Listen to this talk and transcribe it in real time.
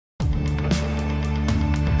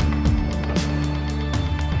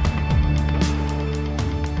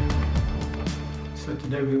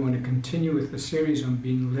today we want to continue with the series on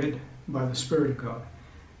being led by the Spirit of God.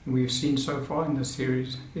 And we've seen so far in this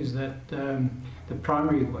series is that the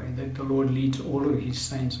primary way that the Lord leads all of His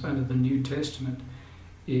saints under the New Testament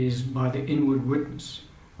is by the inward witness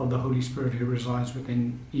of the Holy Spirit who resides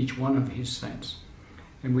within each one of His saints.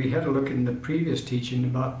 And we had a look in the previous teaching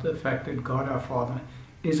about the fact that God our Father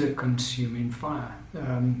is a consuming fire.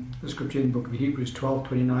 The scripture in the book of Hebrews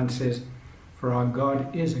 12:29 says, "For our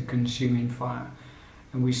God is a consuming fire."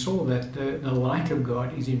 And we saw that the light of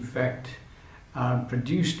God is in fact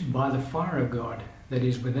produced by the fire of God that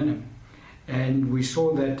is within Him. And we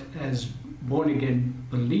saw that as born-again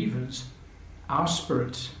believers, our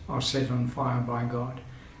spirits are set on fire by God.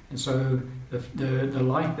 And so the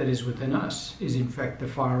light that is within us is in fact the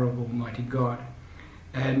fire of Almighty God.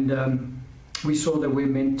 And we saw that we're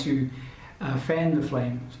meant to fan the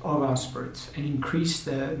flames of our spirits and increase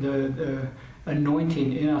the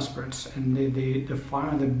anointing in our spirits and the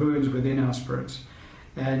fire that burns within our spirits.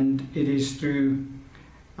 And it is through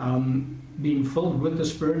being filled with the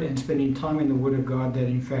Spirit and spending time in the Word of God that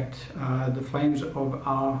in fact the flames of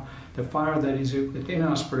the fire that is within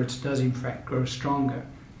our spirits does in fact grow stronger,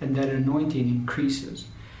 and that anointing increases.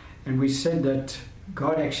 And we said that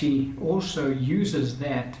God actually also uses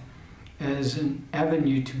that as an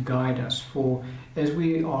avenue to guide us, for as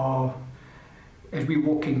we walk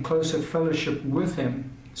in closer fellowship with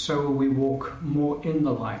Him, so we walk more in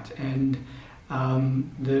the light, and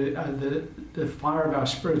the fire of our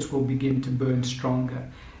spirits will begin to burn stronger.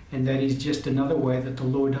 And that is just another way that the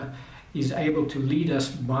Lord is able to lead us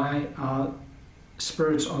by our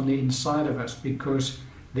spirits on the inside of us, because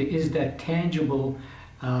there is that tangible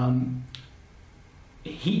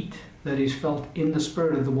heat that is felt in the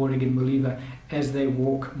spirit of the born-again believer as they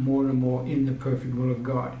walk more and more in the perfect will of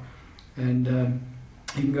God. And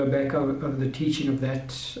you can go back over the teaching of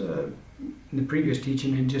that in the previous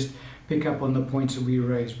teaching and just pick up on the points that we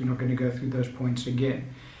raised. We're not going to go through those points again.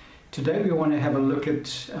 Today we want to have a look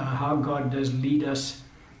at how God does lead us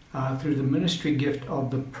through the ministry gift of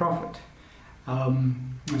the prophet.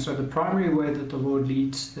 And so the primary way that the Lord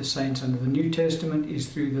leads the saints under the New Testament is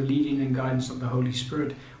through the leading and guidance of the Holy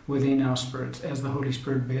Spirit within our spirits. As the Holy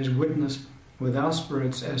Spirit bears witness with our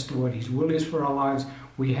spirits as to what His will is for our lives,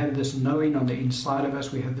 we have this knowing on the inside of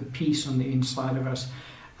us, we have the peace on the inside of us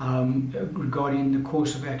regarding the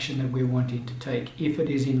course of action that we're wanting to take, if it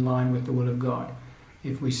is in line with the will of God.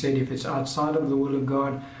 If we said if it's outside of the will of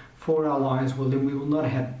God for our lives, well then we will not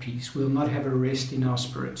have peace, we will not have a rest in our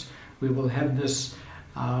spirits. We will have this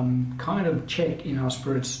kind of check in our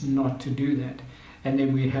spirits not to do that. And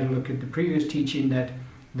then we had a look at the previous teaching that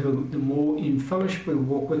the more in fellowship we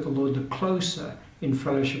walk with the Lord, the closer in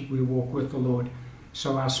fellowship we walk with the Lord.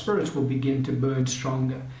 So our spirits will begin to burn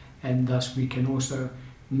stronger, and thus we can also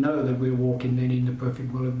know that we're walking then in the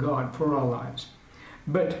perfect will of God for our lives.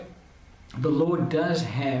 But the Lord does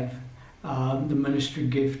have the ministry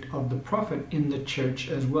gift of the prophet in the church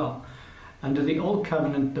as well. Under the Old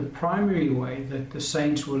Covenant, the primary way that the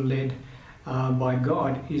saints were led by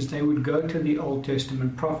God is they would go to the Old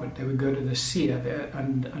Testament prophet. They would go to the seer.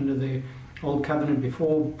 Under the Old Covenant,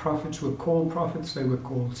 before prophets were called prophets, they were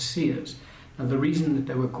called seers. Now, the reason that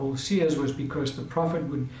they were called seers was because the prophet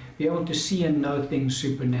would be able to see and know things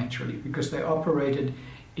supernaturally, because they operated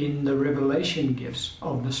in the revelation gifts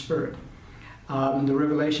of the Spirit. The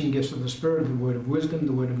revelation gifts of the Spirit, the word of wisdom,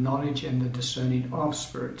 the word of knowledge, and the discerning of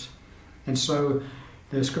spirits. And so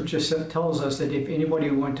the scripture tells us that if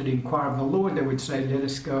anybody wanted to inquire of the Lord, they would say, let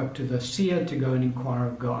us go up to the seer to go and inquire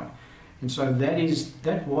of God. And so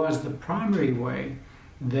that was the primary way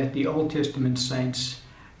that the Old Testament saints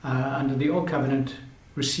under the Old Covenant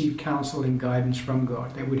received counsel and guidance from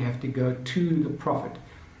God. They would have to go to the prophet,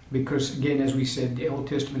 because again, as we said, the Old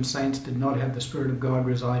Testament saints did not have the Spirit of God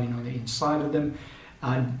residing on the inside of them,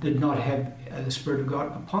 did not have the Spirit of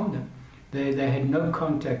God upon them. They had no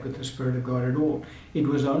contact with the Spirit of God at all. It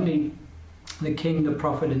was only the king, the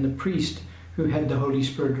prophet, and the priest who had the Holy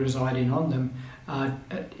Spirit residing on them,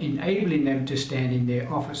 enabling them to stand in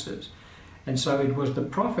their offices. And so it was the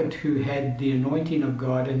prophet who had the anointing of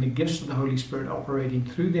God and the gifts of the Holy Spirit operating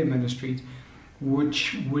through their ministries,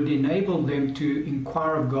 which would enable them to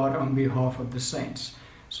inquire of God on behalf of the saints.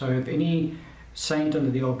 So if any saint under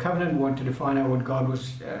the Old Covenant wanted to find out what God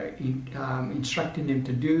was instructing them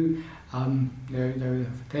to do, the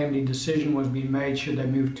family decision was being made, should they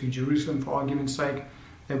move to Jerusalem for argument's sake,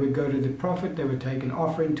 they would go to the prophet, they would take an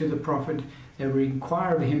offering to the prophet, they would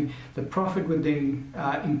inquire of him. The prophet would then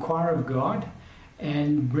inquire of God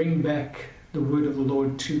and bring back the word of the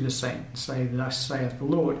Lord to the saint, say, thus saith the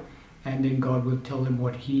Lord. and then God would tell them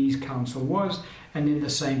what his counsel was, and then the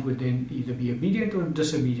saint would then either be obedient or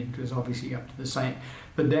disobedient. It was obviously up to the saint,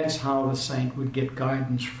 but that's how the saint would get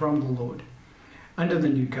guidance from the Lord. Under the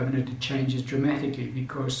new covenant, it changes dramatically,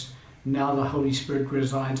 because now the Holy Spirit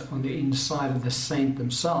resides on the inside of the saint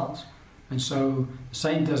themselves, and so the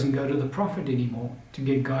saint doesn't go to the prophet anymore to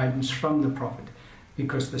get guidance from the prophet,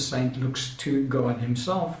 because the saint looks to God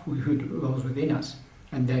himself, who dwells within us,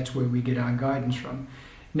 and that's where we get our guidance from.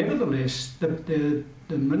 Nevertheless, the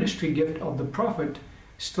ministry gift of the prophet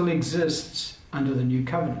still exists under the new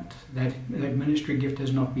covenant. That ministry gift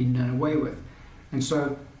has not been done away with. And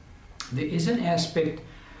so there is an aspect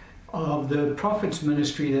of the prophet's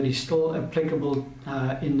ministry that is still applicable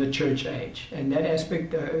in the church age. And that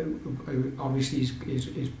aspect obviously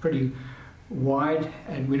is pretty wide,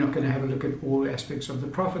 and we're not going to have a look at all aspects of the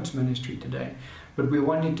prophet's ministry today. But we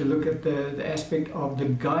wanted to look at the aspect of the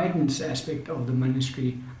guidance aspect of the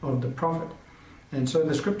ministry of the prophet. And so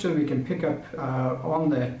the scripture we can pick up on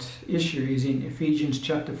that issue is in Ephesians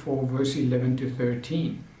chapter 4, verse 11 to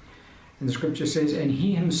 13. And the scripture says, "And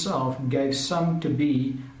he himself gave some to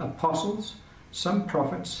be apostles, some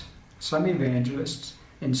prophets, some evangelists,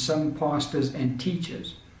 and some pastors and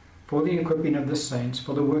teachers, for the equipping of the saints,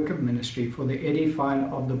 for the work of ministry, for the edifying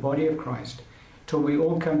of the body of Christ, till we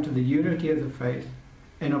all come to the unity of the faith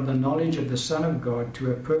and of the knowledge of the Son of God,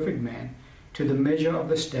 to a perfect man, to the measure of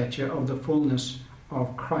the stature of the fullness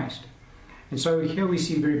of Christ." And so here we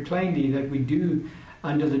see very plainly that we do,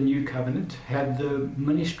 under the new covenant, have the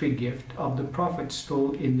ministry gift of the prophet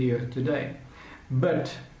still in the earth today.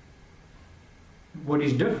 But what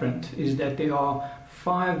is different is that there are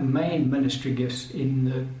 5 main ministry gifts in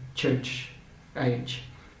the church age,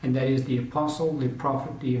 and that is the apostle, the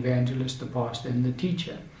prophet, the evangelist, the pastor, and the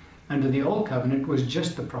teacher. Under the old covenant was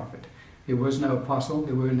just the prophet. There was no apostle,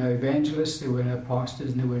 there were no evangelists, there were no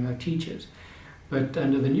pastors, and there were no teachers. But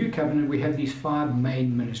under the new covenant we have these 5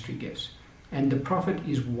 main ministry gifts, and the prophet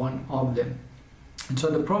is one of them. And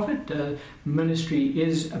so the prophet ministry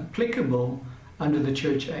is applicable under the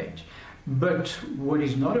church age. But what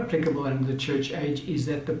is not applicable under the church age is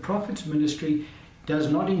that the prophet's ministry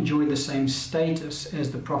does not enjoy the same status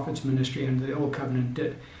as the prophet's ministry under the old covenant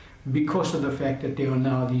did, because of the fact that there are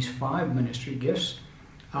now these 5 ministry gifts,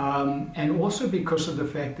 and also because of the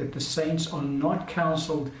fact that the saints are not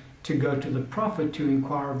counseled to go to the prophet to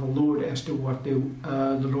inquire of the Lord as to what the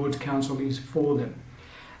Lord's counsel is for them.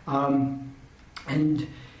 And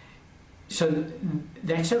so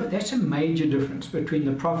that's a major difference between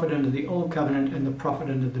the prophet under the old covenant and the prophet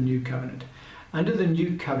under the new covenant. Under the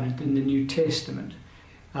new covenant in the New Testament,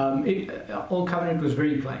 old covenant was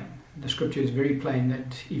very plain. The scripture is very plain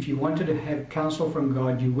that if you wanted to have counsel from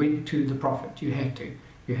God, you went to the prophet. You had to.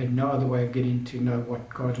 You had no other way of getting to know what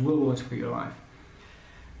God's will was for your life.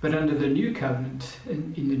 But under the new covenant,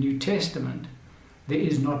 in the New Testament, there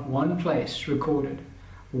is not one place recorded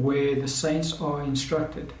where the saints are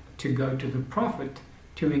instructed to go to the prophet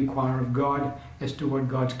to inquire of God as to what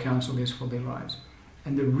God's counsel is for their lives.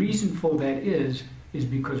 And the reason for that is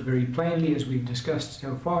because very plainly, as we've discussed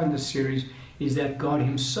so far in this series, is that God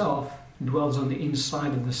himself dwells on the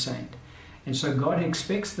inside of the saint. And so God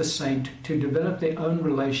expects the saint to develop their own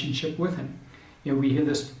relationship with him. You know, we hear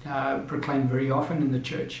this proclaimed very often in the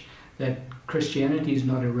church, that Christianity is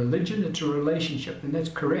not a religion, it's a relationship. And that's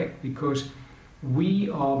correct, because we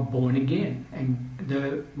are born again, and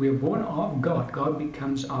we are born of God. God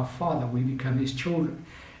becomes our Father, we become his children.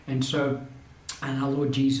 And our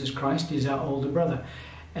Lord Jesus Christ is our older brother.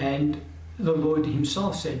 And the Lord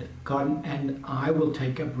himself said, "God and I will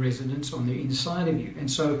take up residence on the inside of you." And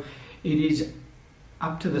so it is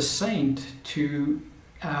up to the saint to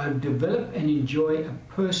develop and enjoy a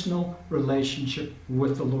personal relationship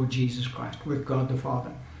with the Lord Jesus Christ, with God the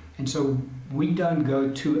Father. And so we don't go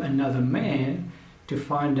to another man to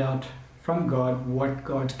find out from God what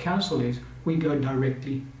God's counsel is. We go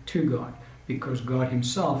directly to God, because God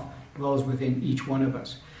himself dwells within each one of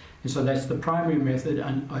us. And so that's the primary method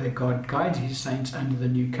that God guides his saints under the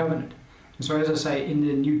new covenant. And so, as I say, in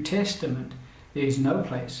the New Testament, there is no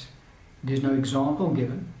place, there's no example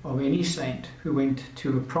given of any saint who went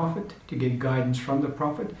to a prophet to get guidance from the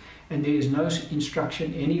prophet, and there is no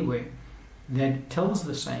instruction anywhere that tells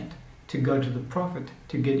the saint to go to the prophet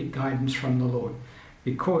to get guidance from the Lord,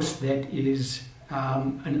 because that is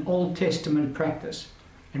an Old Testament practice.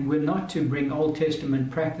 And we're not to bring Old Testament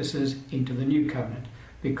practices into the New Covenant,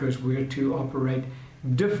 because we're to operate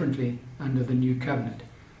differently under the New Covenant.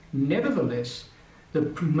 Nevertheless, the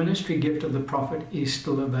ministry gift of the prophet is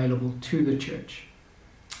still available to the church.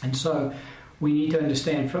 And so we need to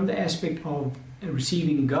understand, from the aspect of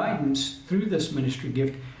receiving guidance through this ministry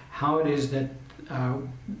gift, how it is that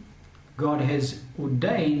God has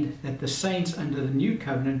ordained that the saints under the new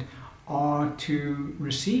covenant are to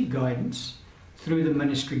receive guidance through the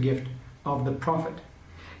ministry gift of the prophet.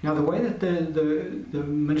 Now, the way that the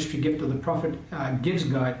ministry gift of the prophet gives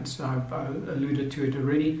guidance, I've alluded to it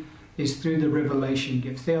already, is through the revelation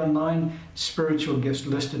gift. There are 9 spiritual gifts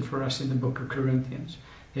listed for us in the book of Corinthians.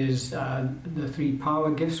 There's the 3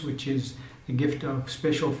 power gifts, which is the gift of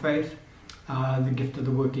special faith, the gift of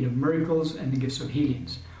the working of miracles, and the gifts of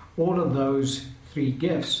healings. All of those 3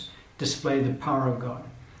 gifts display the power of God.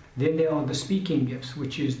 Then there are the speaking gifts,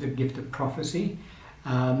 which is the gift of prophecy,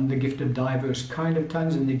 the gift of diverse kind of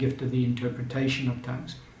tongues, and the gift of the interpretation of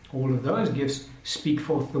tongues. All of those gifts speak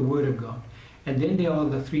forth the word of God. And then there are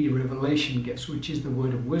the 3 revelation gifts, which is the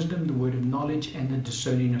word of wisdom, the word of knowledge, and the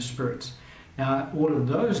discerning of spirits. Now, all of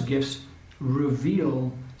those gifts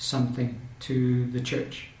reveal something to the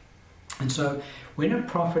church. And so when a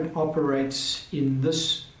prophet operates in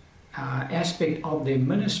this aspect of their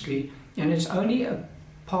ministry, and it's only a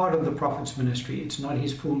part of the prophet's ministry, it's not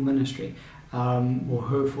his full ministry or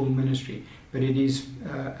her full ministry, but it is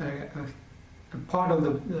a part of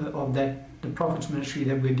the prophet's ministry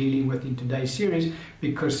that we're dealing with in today's series,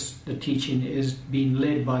 because the teaching is being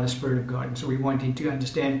led by the Spirit of God. And so we're wanting to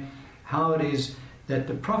understand how it is that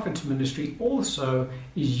the prophet's ministry also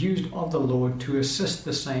is used of the Lord to assist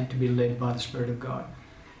the saint to be led by the Spirit of God.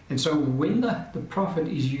 And so when the prophet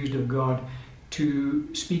is used of God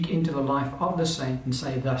to speak into the life of the saint and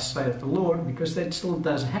say, "Thus saith the Lord," because that still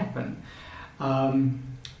does happen,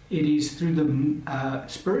 it is through the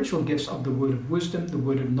spiritual gifts of the word of wisdom, the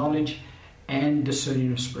word of knowledge, and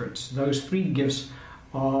discerning of spirits. Those 3 gifts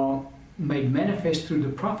are made manifest through the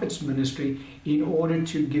prophet's ministry in order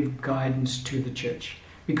to give guidance to the church.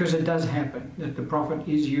 Because it does happen that the prophet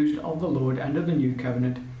is used of the Lord under the new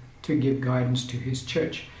covenant to give guidance to his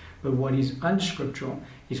church. But what is unscriptural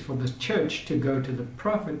is for the church to go to the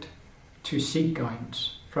prophet to seek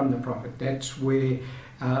guidance from the prophet. That's where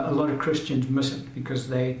a lot of Christians miss it, because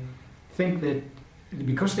they think that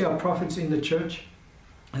because there are prophets in the church,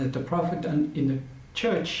 that the prophet in the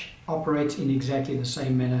church operates in exactly the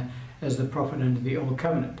same manner as the prophet under the old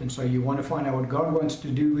covenant. And so you want to find out what God wants to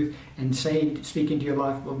do with and speak into your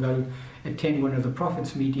life, well, go attend one of the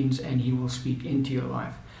prophet's meetings and he will speak into your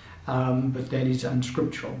life. But that is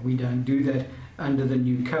unscriptural. We don't do that under the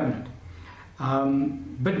new covenant.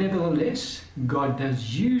 But nevertheless, God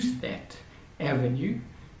does use that avenue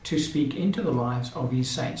to speak into the lives of his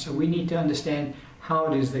saints. So we need to understand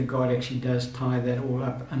how it is that God actually does tie that all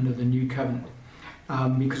up under the new covenant.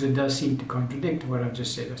 Because it does seem to contradict what I've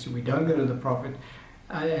just said. I said we don't go to the prophet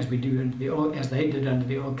as we do under the old, as they did under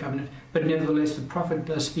the old covenant, but nevertheless the prophet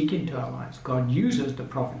does speak into our lives. God uses the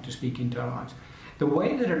prophet to speak into our lives. The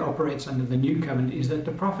way that it operates under the new covenant is that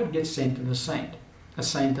the prophet gets sent to the saint. A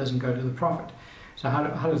saint doesn't go to the prophet. So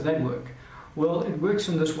how does that work? Well, it works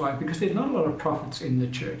in this way, because there's not a lot of prophets in the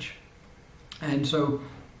church. And so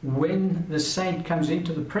when the saint comes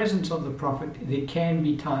into the presence of the prophet, there can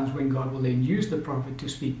be times when God will then use the prophet to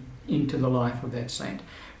speak into the life of that saint.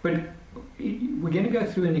 But we're going to go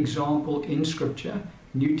through an example in Scripture,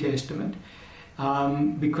 New Testament,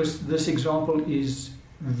 because this example is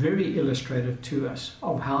very illustrative to us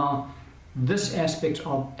of how this aspect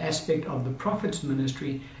of the prophet's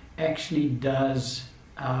ministry actually does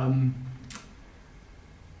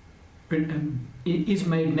is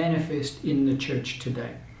made manifest in the church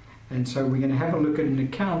today. And so we're going to have a look at an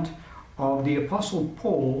account of the Apostle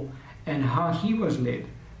Paul and how he was led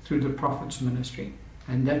through the prophet's ministry.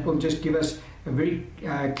 And that will just give us a very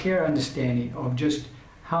clear understanding of just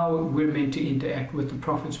how we're meant to interact with the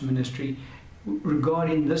prophet's ministry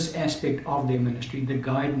regarding this aspect of their ministry, the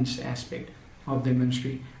guidance aspect of their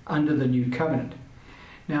ministry under the new covenant.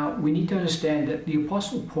 Now, we need to understand that the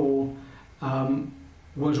Apostle Paul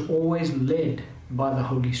was always led by the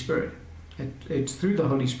Holy Spirit. It's through the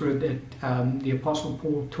Holy Spirit that the Apostle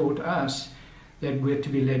Paul taught us that we're to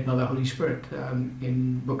be led by the Holy Spirit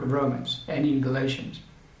in the book of Romans and in Galatians,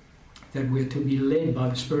 that we're to be led by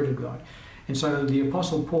the Spirit of God. And so the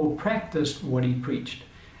Apostle Paul practiced what he preached,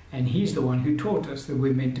 and he's the one who taught us that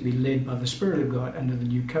we're meant to be led by the Spirit of God under the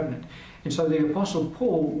new covenant. And so the Apostle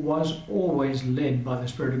Paul was always led by the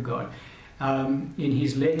Spirit of God. In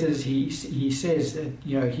his letters, he says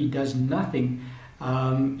that he does nothing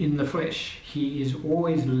in the flesh. He is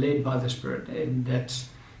always led by the Spirit, and that's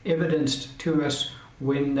evidenced to us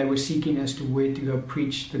when they were seeking as to where to go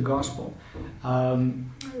preach the gospel.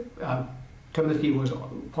 Timothy was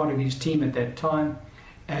part of his team at that time,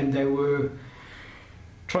 and they were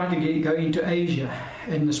tried to go into Asia,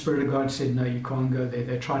 and the Spirit of God said, no, you can't go there.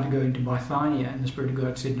 They tried to go into Bithynia, and the Spirit of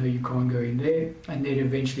God said, no, you can't go in there. And then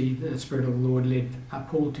eventually the Spirit of the Lord led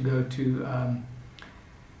Paul to go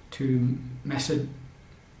to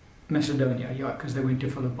Macedonia, because they went to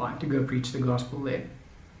Philippi to go preach the gospel there.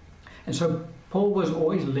 And so Paul was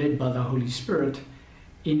always led by the Holy Spirit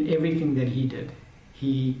in everything that he did.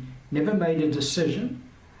 He never made a decision.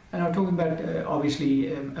 And I'm talking about,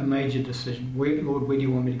 obviously, a major decision. Lord, where do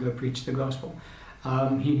you want me to go preach the gospel?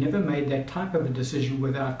 He never made that type of a decision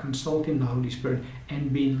without consulting the Holy Spirit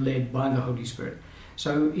and being led by the Holy Spirit.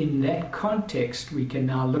 So in that context, we can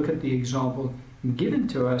now look at the example given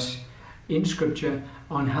to us in Scripture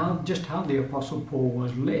on how the Apostle Paul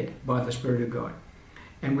was led by the Spirit of God.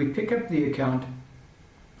 And we pick up the account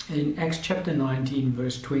in Acts chapter 19,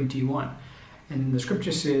 verse 21. And the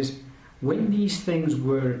Scripture says, when these things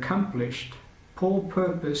were accomplished, Paul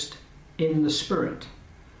purposed in the Spirit,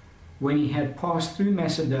 when he had passed through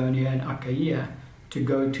Macedonia and Achaia, to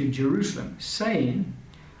go to Jerusalem, saying,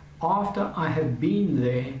 after I have been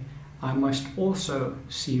there, I must also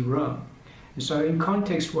see Rome. And so in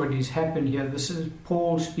context, what has happened here, this is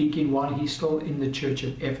Paul speaking while he's still in the church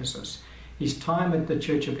of Ephesus. His time at the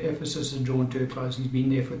church of Ephesus is drawn to a close. He's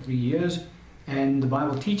been there for 3 years, and the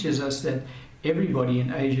Bible teaches us that everybody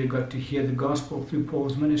in Asia got to hear the gospel through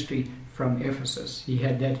Paul's ministry from Ephesus. He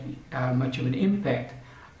had that much of an impact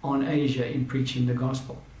on Asia in preaching the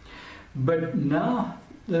gospel. But now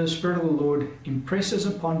the Spirit of the Lord impresses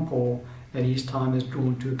upon Paul that his time is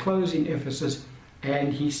drawn to a close in Ephesus,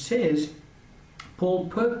 and he says, Paul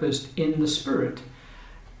purposed in the Spirit,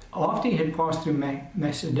 after he had passed through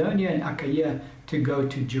Macedonia and Achaia, to go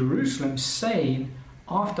to Jerusalem, saying,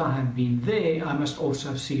 after I have been there, I must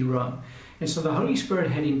also see Rome. And so the Holy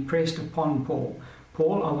Spirit had impressed upon Paul,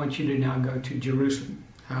 I want you to now go to Jerusalem.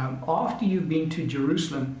 After you've been to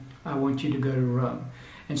Jerusalem, I want you to go to Rome.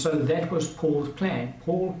 And so that was Paul's plan.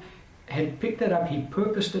 Paul had picked that up. He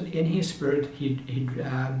purposed it in his spirit. He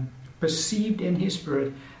perceived in his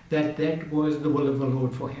spirit that that was the will of the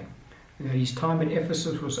Lord for him. His time at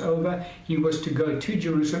Ephesus was over. He was to go to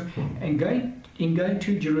Jerusalem. And in going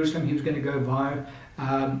to Jerusalem, he was going to go via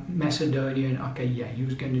Macedonia and Achaia. He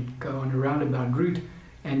was going to go on a roundabout route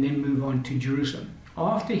and then move on to Jerusalem.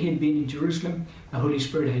 After he had been in Jerusalem, the Holy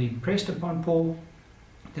Spirit had impressed upon Paul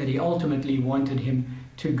that he ultimately wanted him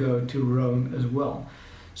to go to Rome as well.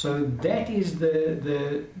 So that is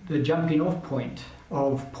the jumping off point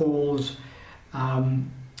of Paul's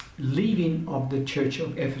leaving of the church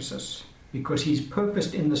of Ephesus, because he's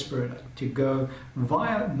purposed in the Spirit to go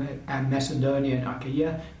via Macedonia and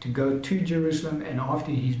Achaia, to go to Jerusalem, and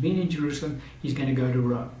after he's been in Jerusalem, he's going to go to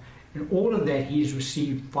Rome. And all of that he's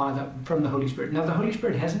received from the Holy Spirit. Now, the Holy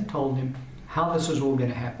Spirit hasn't told him how this is all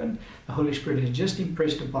going to happen. The Holy Spirit has just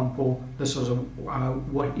impressed upon Paul, this is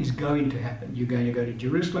what is going to happen. You're going to go to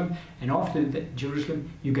Jerusalem, and after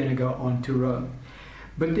Jerusalem, you're going to go on to Rome.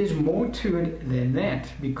 But there's more to it than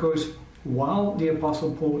that, because while the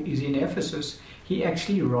Apostle Paul is in Ephesus, he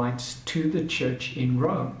actually writes to the church in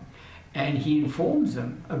Rome, and he informs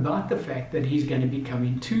them about the fact that he's going to be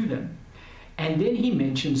coming to them. And then he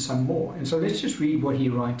mentions some more. And so let's just read what he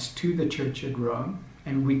writes to the church at Rome,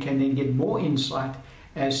 and we can then get more insight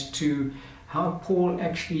as to how Paul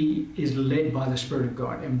actually is led by the Spirit of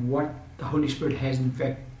God and what the Holy Spirit has in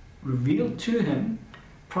fact revealed to him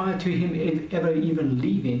prior to him ever even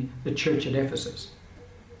leaving the church at Ephesus.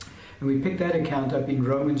 And we pick that account up in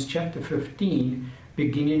Romans chapter 15,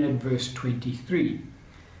 beginning at verse 23.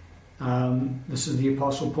 This is the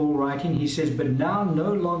Apostle Paul writing. He says, but now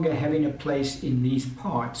no longer having a place in these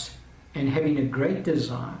parts, and having a great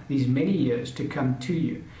desire these many years to come to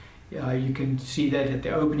you. You can see that at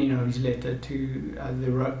the opening of his letter to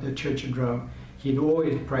the church at Rome. He'd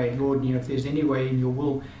always prayed, Lord, if there's any way in your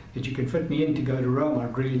will that you can fit me in to go to Rome,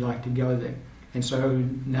 I'd really like to go there. And so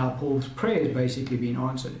now Paul's prayer has basically been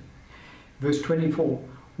answered. Verse 24,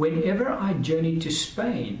 whenever I journey to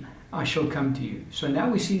Spain, I shall come to you. So now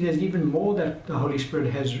we see there's even more that the Holy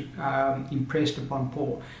Spirit has impressed upon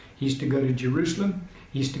Paul. He's to go to Jerusalem.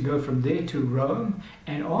 He's to go from there to Rome.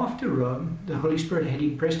 And after Rome, the Holy Spirit had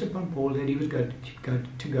impressed upon Paul that he was going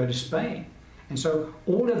to go to Spain. And so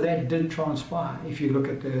all of that did transpire if you look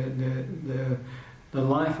at the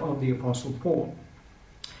life of the Apostle Paul.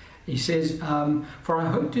 He says, for I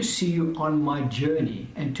hope to see you on my journey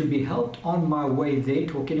and to be helped on my way there,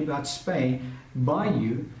 talking about Spain, by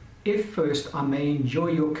you, if first I may enjoy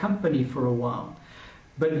your company for a while.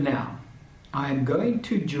 But now I am going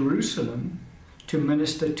to Jerusalem to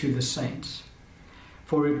minister to the saints.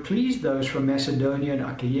 For it pleased those from Macedonia and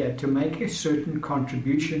Achaia to make a certain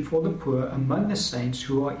contribution for the poor among the saints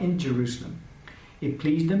who are in Jerusalem. It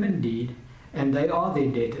pleased them indeed, and they are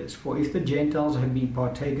their debtors, for if the Gentiles have been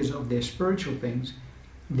partakers of their spiritual things,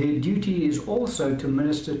 their duty is also to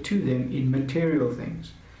minister to them in material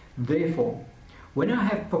things. Therefore, when I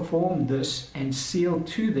have performed this and sealed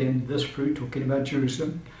to them this fruit, talking about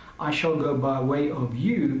Jerusalem, I shall go by way of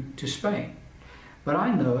you to Spain. But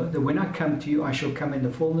I know that when I come to you, I shall come in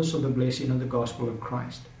the fullness of the blessing of the gospel of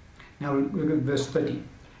Christ. Now look at verse 30.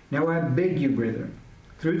 Now I beg you, brethren,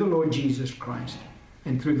 through the Lord Jesus Christ,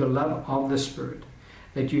 and through the love of the Spirit,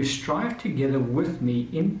 that you strive together with me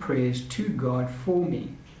in prayers to God for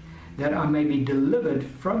me, that I may be delivered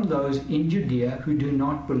from those in Judea who do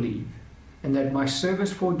not believe, and that my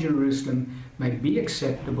service for Jerusalem may be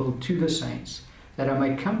acceptable to the saints, that I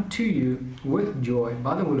may come to you with joy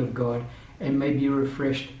by the will of God, and may be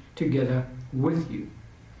refreshed together with you.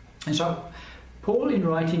 And so, Paul, in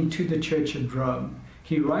writing to the church at Rome,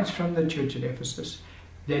 he writes from the church at Ephesus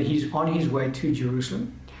that he's on his way to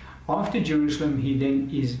Jerusalem. After Jerusalem, he then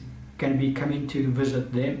is going to be coming to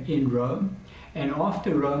visit them in Rome. And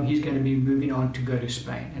after Rome, he's going to be moving on to go to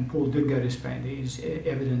Spain. And Paul did go to Spain. There is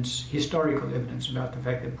evidence, historical evidence, about the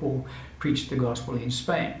fact that Paul preached the gospel in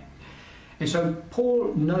Spain. And so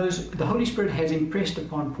Paul knows, the Holy Spirit has impressed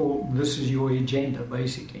upon Paul, this is your agenda,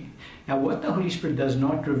 basically. Now, what the Holy Spirit does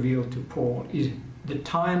not reveal to Paul is the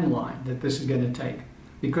timeline that this is going to take.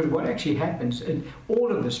 Because what actually happens, and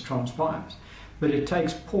all of this transpires, but it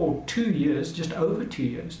takes Paul 2 years, just over 2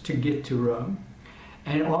 years, to get to Rome.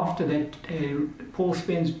 And after that, Paul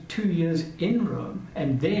spends 2 years in Rome,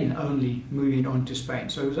 and then only moving on to Spain.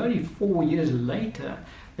 So it was only 4 years later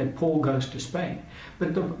that Paul goes to Spain.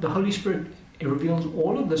 But the Holy Spirit reveals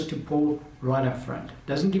all of this to Paul right up front.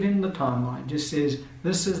 Doesn't give him the timeline, just says,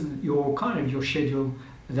 this is your schedule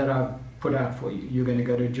that I've put out for you. You're going to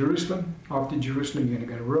go to Jerusalem. After Jerusalem, you're going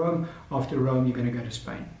to go to Rome. After Rome, you're going to go to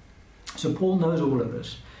Spain. So Paul knows all of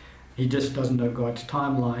this. He just doesn't know God's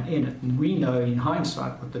timeline in it. And we know in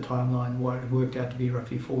hindsight what the timeline was. It worked out to be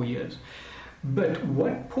roughly 4 years. But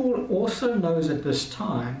what Paul also knows at this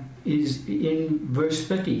time is in verse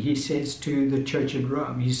 30, he says to the church at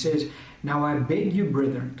Rome, he says, now I beg you,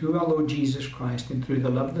 brethren, through our Lord Jesus Christ and through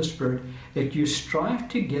the love of the Spirit, that you strive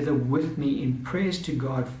together with me in prayers to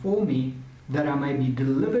God for me, that I may be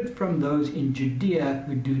delivered from those in Judea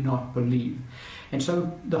who do not believe. And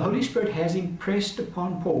so the Holy Spirit has impressed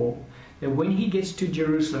upon Paul that when he gets to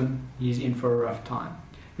Jerusalem, he's in for a rough time.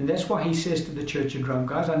 And that's why he says to the church at Rome,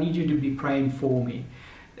 guys, I need you to be praying for me.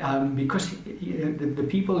 Because the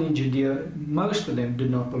people in Judea, most of them did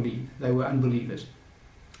not believe. They were unbelievers.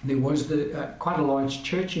 There was quite a large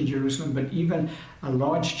church in Jerusalem, but even a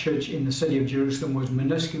large church in the city of Jerusalem was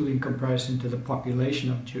minuscule in comparison to the population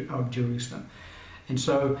of Jerusalem. And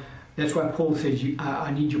so that's why Paul says, I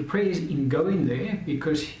need your prayers in going there,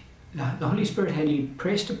 because the Holy Spirit had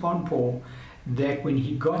impressed upon Paul that when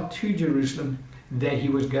he got to Jerusalem, that he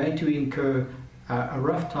was going to incur a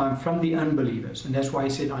rough time from the unbelievers. And that's why he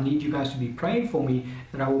said, I need you guys to be praying for me,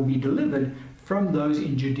 that I will be delivered from those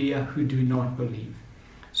in Judea who do not believe.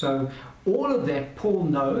 So all of that Paul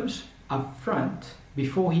knows up front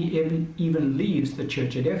before he even leaves the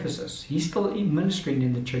church at Ephesus. He's still ministering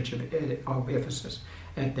in the church of Ephesus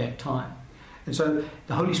at that time. And so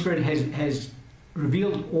the Holy Spirit has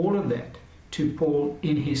revealed all of that to Paul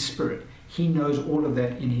in his spirit. He knows all of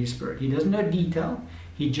that in his spirit. He doesn't know detail.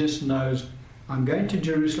 He just knows, I'm going to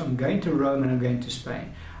Jerusalem, I'm going to Rome, and I'm going to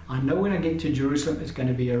Spain. I know when I get to Jerusalem, it's going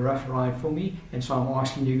to be a rough ride for me, and so I'm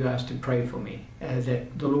asking you guys to pray for me,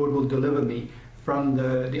 that the Lord will deliver me from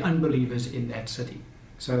the unbelievers in that city.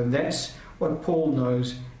 So that's what Paul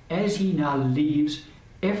knows as he now leaves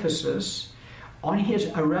Ephesus on his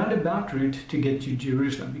roundabout route to get to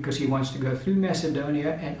Jerusalem, because he wants to go through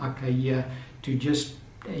Macedonia and Achaia to just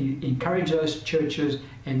encourage those churches,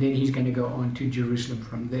 and then he's going to go on to Jerusalem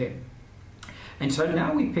from there. And so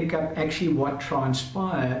now we pick up actually what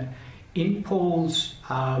transpired in Paul's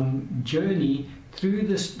journey through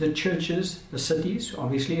the churches, the cities,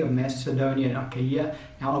 obviously, of Macedonia and Achaia.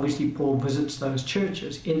 Now, obviously, Paul visits those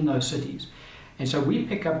churches in those cities. And so we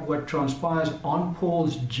pick up what transpires on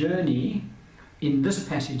Paul's journey in this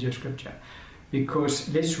passage of Scripture.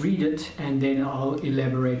 Because let's read it and then I'll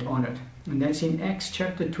elaborate on it. And that's in Acts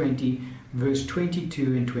chapter 20, verse 22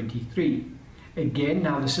 and 23. Again,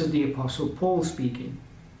 now this is the Apostle Paul speaking.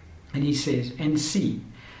 And he says, and see,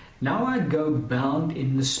 now I go bound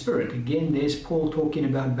in the Spirit. Again, there's Paul talking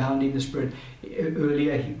about bound in the Spirit.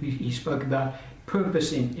 Earlier he spoke about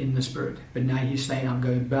purpose in the Spirit. But now he's saying, I'm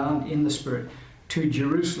going bound in the Spirit to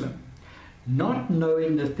Jerusalem, not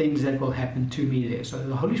knowing the things that will happen to me there. So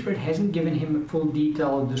the Holy Spirit hasn't given him a full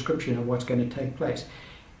detailed description of what's going to take place.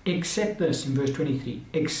 Except this, in verse 23,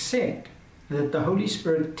 except that the Holy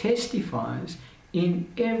Spirit testifies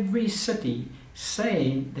in every city,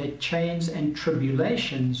 saying that chains and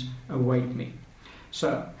tribulations await me.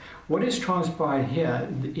 So, what has transpired here,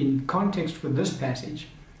 in context for this passage,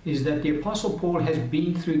 is that the Apostle Paul has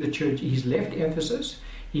been through the church. He's left Ephesus,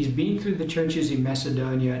 he's been through the churches in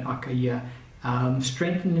Macedonia and Achaia,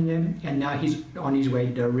 strengthening them, and now he's on his way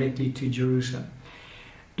directly to Jerusalem.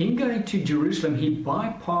 In going to Jerusalem, he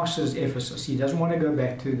bypasses Ephesus. He doesn't want to go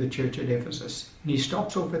back to the church at Ephesus. He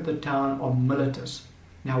stops off at the town of Miletus.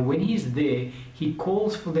 Now, when he's there, he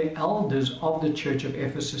calls for the elders of the church of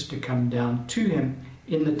Ephesus to come down to him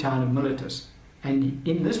in the town of Miletus. And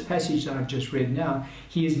in this passage that I've just read now,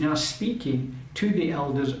 he is now speaking to the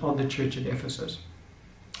elders of the church at Ephesus.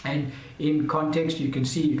 And in context, you can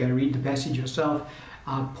see, you can read the passage yourself.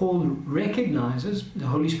 Paul recognizes, the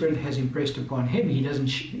Holy Spirit has impressed upon him, he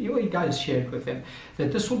does share it with them,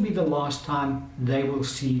 that this will be the last time they will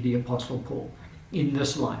see the Apostle Paul in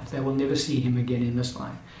this life. They will never see him again in this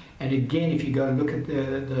life. And again, if you go and look at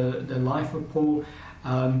the life of Paul,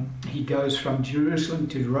 he goes from Jerusalem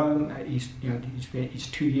to Rome. He's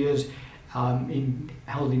 2 years held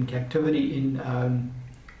in captivity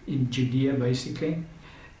in Judea, basically.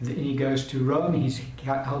 Then he goes to Rome. He's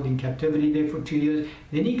held in captivity there for 2 years.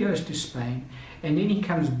 Then he goes to Spain, and then he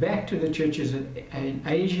comes back to the churches in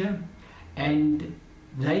Asia, and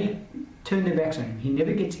they turn their backs on him. He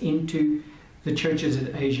never gets into the churches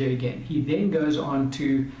in Asia again. He then goes on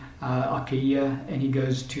to Achaia, and he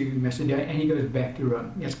goes to Macedonia, and he goes back to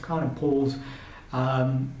Rome. That's kind of Paul's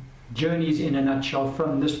journeys in a nutshell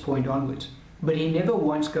from this point onwards. But he never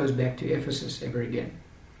once goes back to Ephesus ever again.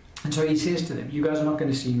 And so he says to them, you guys are not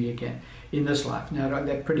going to see me again in this life. Now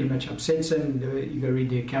that pretty much upsets him. You go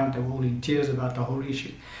read the account, they're all in tears about the whole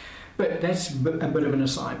issue. But that's a bit of an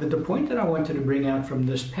aside. But the point that I wanted to bring out from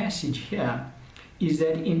this passage here is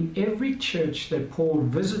that in every church that Paul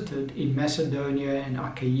visited in Macedonia and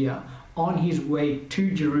Achaia on his way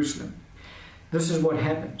to Jerusalem, this is what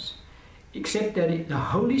happens. Except that the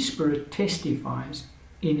Holy Spirit testifies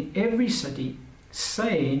in every city,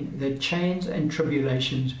 saying that chains and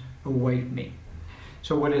tribulations await me.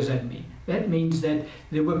 So what does that mean? That means that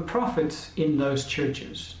there were prophets in those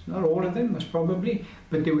churches. Not all of them, most probably,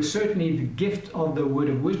 but there was certainly the gift of the word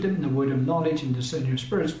of wisdom, the word of knowledge, and discerning of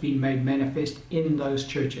spirits being made manifest in those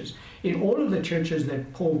churches. In all of the churches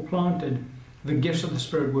that Paul planted, the gifts of the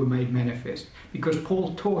Spirit were made manifest, because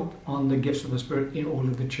Paul taught on the gifts of the Spirit in all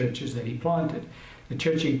of the churches that he planted. The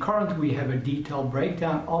church in Corinth, we have a detailed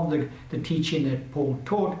breakdown of the teaching that Paul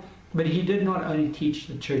taught, but he did not only teach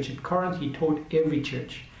the church at Corinth, he taught every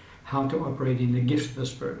church how to operate in the gifts of the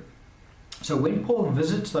Spirit. So when Paul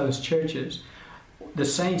visits those churches, the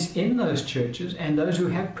saints in those churches and those who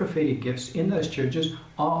have prophetic gifts in those churches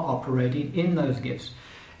are operating in those gifts.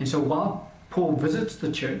 And so while Paul visits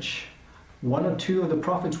the church, one or two of the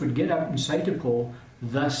prophets would get up and say to Paul,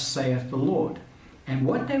 "Thus saith the Lord." And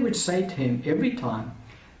what they would say to him every time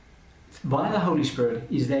by the Holy Spirit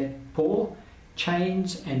is that, Paul,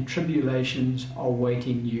 chains and tribulations are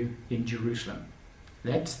waiting you in Jerusalem.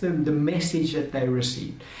 That's the message that they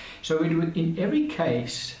received. So in every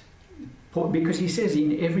case, Paul, because he says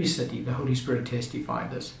in every city the Holy Spirit testified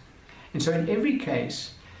this. And so in every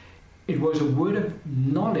case, it was a word of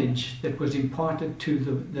knowledge that was imparted to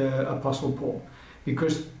the Apostle Paul.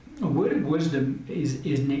 Because a word of wisdom is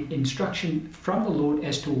an instruction from the Lord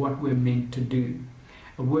as to what we're meant to do.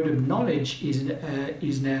 A word of knowledge is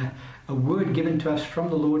a word given to us from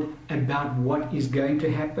the Lord about what is going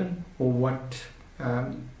to happen, or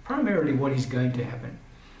primarily what is going to happen.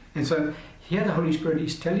 And so here the Holy Spirit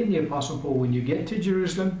is telling the Apostle Paul, when you get to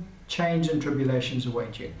Jerusalem, chains and tribulations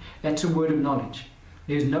await you. That's a word of knowledge.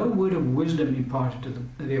 There's no word of wisdom imparted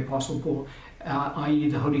to the Apostle Paul, i.e.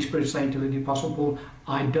 the Holy Spirit saying to the Apostle Paul,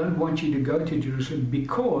 I don't want you to go to Jerusalem,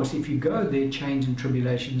 because if you go there, chains and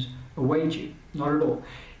tribulations await you. Not at all.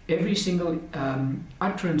 Every single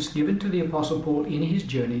utterance given to the Apostle Paul in his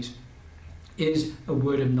journeys is a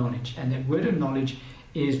word of knowledge. And that word of knowledge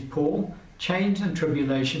is, Paul, chains and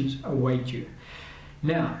tribulations await you.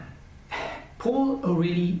 Now, Paul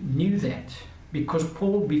already knew that, because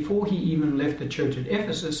Paul, before he even left the church at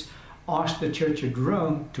Ephesus, asked the church at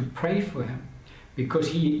Rome to pray for him, because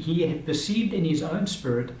he had perceived in his own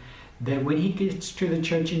spirit that when he gets to the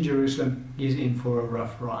church in Jerusalem, he's in for a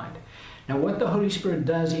rough ride. Now, what the Holy Spirit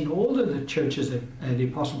does in all of the churches that the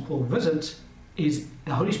Apostle Paul visits is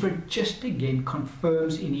the Holy Spirit just again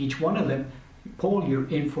confirms in each one of them Paul, you're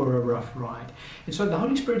in for a rough ride. And so the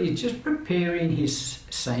Holy Spirit is just preparing his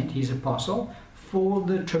saint, his apostle, for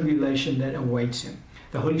the tribulation that awaits him.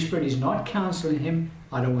 The Holy Spirit is not counseling him,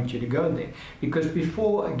 I don't want you to go there. Because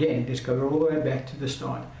before, again, let's go all the way back to the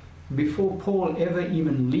start. Before Paul ever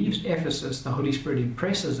even leaves Ephesus, the Holy Spirit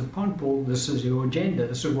impresses upon Paul, this is your agenda,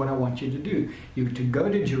 this is what I want you to do. You're to go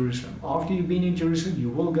to Jerusalem. After you've been in Jerusalem, you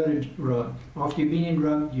will go to Rome. After you've been in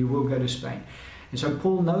Rome, you will go to Spain. And so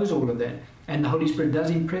Paul knows all of that. And the Holy Spirit does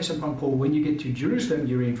impress upon Paul, when you get to Jerusalem,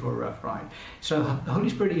 you're in for a rough ride. So the Holy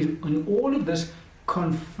Spirit is in all of this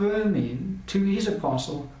confirming to his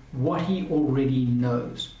apostle what he already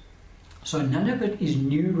knows. So none of it is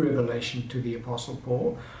new revelation to the Apostle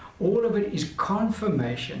Paul. All of it is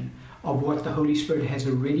confirmation of what the Holy Spirit has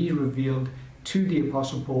already revealed to the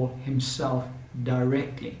Apostle Paul himself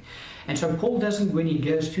directly. And so Paul doesn't, when he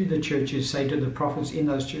goes to the churches, say to the prophets in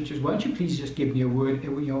those churches, won't you please just give me a word,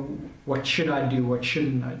 what should I do, what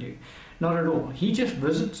shouldn't I do? Not at all. He just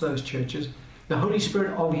visits those churches. The Holy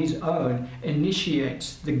Spirit of his own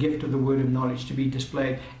initiates the gift of the word of knowledge to be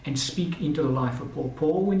displayed and speak into the life of Paul.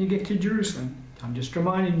 Paul, when you get to Jerusalem, I'm just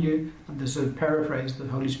reminding you, this is a paraphrase, the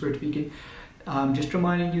Holy Spirit speaking, just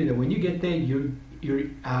reminding you that when you get there, you're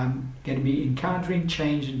going to be encountering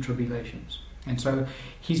change and tribulations. And so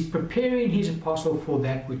he's preparing his apostle for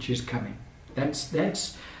that which is coming. That's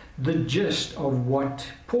the gist of what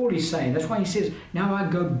Paul is saying. That's why he says, now I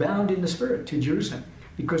go bound in the Spirit to Jerusalem,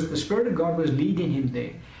 because the Spirit of God was leading him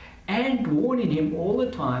there and warning him all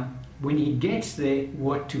the time when he gets there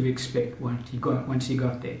what to expect once he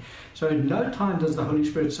got there. So at no time does the Holy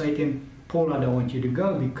Spirit say to him, Paul, I don't want you to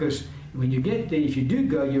go, because when you get there, if you do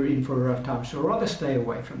go, you're in for a rough time. So rather stay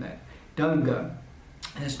away from that. Don't go.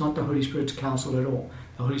 And it's not the Holy Spirit's counsel at all.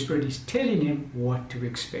 The Holy Spirit is telling him what to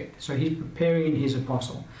expect. So he's preparing his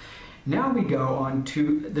apostle. Now we go on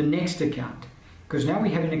to the next account, because now we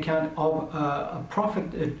have an account of a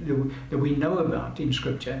prophet that we know about in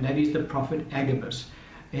Scripture, and that is the prophet Agabus.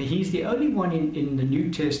 He's the only one in the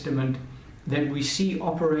New Testament that we see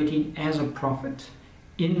operating as a prophet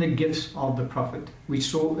in the gifts of the prophet. We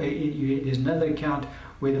saw there's another account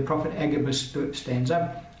where the prophet Agabus stands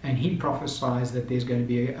up and he prophesies that there's going to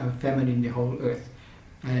be a famine in the whole earth,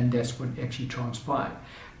 and that's what actually transpired.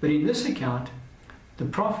 But in this account, the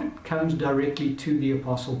prophet comes directly to the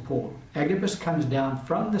Apostle Paul. Agabus comes down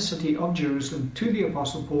from the city of Jerusalem to the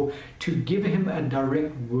Apostle Paul to give him a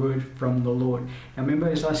direct word from the Lord. Now remember,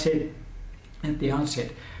 as I said at the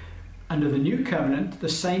outset, under the new covenant, the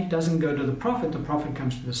saint doesn't go to the prophet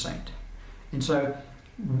comes to the saint. And so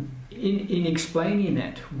in explaining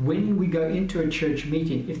that, when we go into a church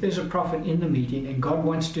meeting, if there's a prophet in the meeting and God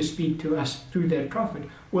wants to speak to us through that prophet,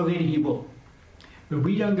 well, then he will. But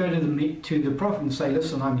we don't go to the prophet and say,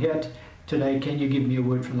 listen, I'm here today, can you give me a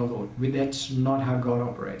word from the Lord? That's not how God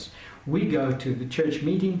operates. We go to the church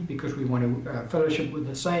meeting because we want to fellowship with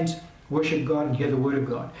the saints, worship God, and hear the word of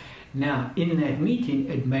God. Now, in that meeting,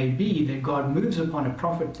 it may be that God moves upon a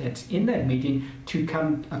prophet that's in that meeting to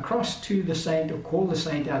come across to the saint or call the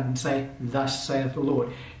saint out and say, thus saith the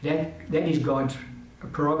Lord. That is God's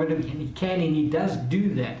prerogative, and he can and he does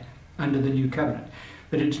do that under the new covenant.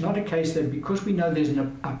 But it's not a case that because we know there's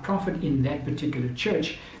a prophet in that particular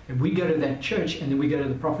church, that we go to that church and then we go to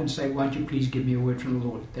the prophet and say, won't you please give me a word from the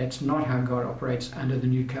Lord? That's not how God operates under the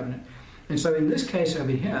new covenant. And so in this case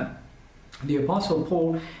over here, the Apostle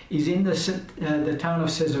Paul is in the town of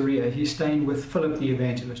Caesarea. He's staying with Philip the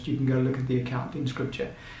evangelist. You can go look at the account in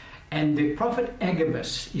Scripture. And the prophet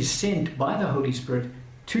Agabus is sent by the Holy Spirit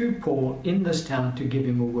to Paul in this town to give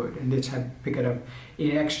him a word. And let's pick it up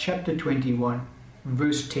in Acts chapter 21,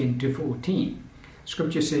 verse 10 to 14.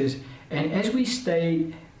 Scripture says, and as we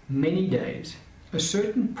stayed many days, a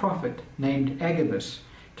certain prophet named Agabus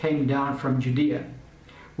came down from Judea.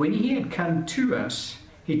 When he had come to us,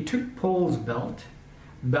 he took Paul's belt,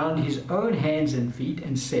 bound his own hands and feet,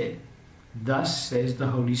 and said, thus says the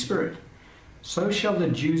Holy Spirit, so shall the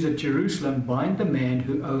Jews at Jerusalem bind the man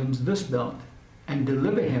who owns this belt, and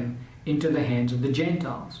deliver him into the hands of the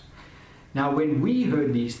Gentiles. Now when we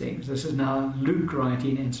heard these things, this is now Luke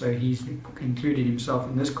writing, and so he's included himself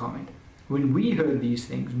in this comment. When we heard these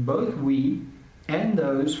things, both we and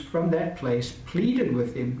those from that place pleaded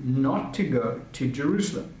with him not to go to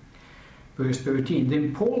Jerusalem. Verse 13,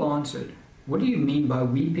 then Paul answered, what do you mean by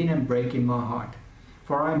weeping and breaking my heart?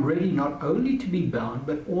 For I am ready not only to be bound,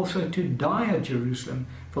 but also to die at Jerusalem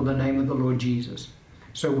for the name of the Lord Jesus.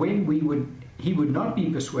 So when he would not be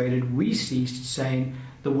persuaded, we ceased, saying,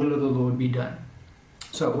 the will of the Lord be done.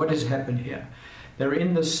 So what has happened here? They're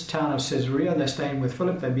in this town of Caesarea. They're staying with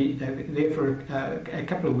Philip. They're there for a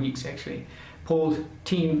couple of weeks, actually. Paul's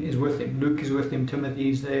team is with him. Luke is with him.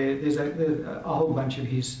 Timothy's there. There's a whole bunch of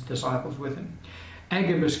his disciples with him.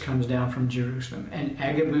 Agabus comes down from Jerusalem, and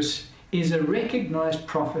Agabus is a recognized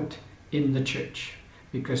prophet in the church,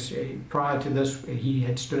 because prior to this he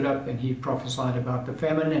had stood up and he prophesied about the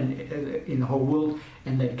famine in the whole world,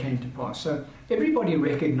 and that came to pass. So everybody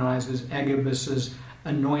recognizes Agabus's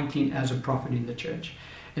anointing as a prophet in the church.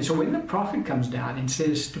 And so when the prophet comes down and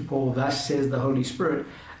says to Paul, "Thus says the Holy Spirit,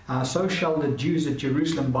 so shall the Jews at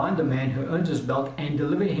Jerusalem bind the man who owns his belt and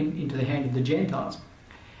deliver him into the hand of the Gentiles,"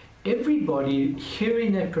 everybody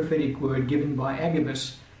hearing that prophetic word given by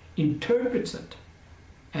Agabus interprets it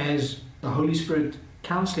as the Holy Spirit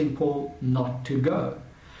counseling Paul not to go.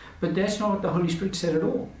 But that's not what the Holy Spirit said at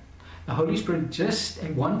all. The Holy Spirit just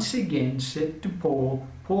once again said to Paul,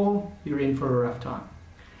 "Paul, you're in for a rough time."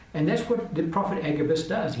 And that's what the prophet Agabus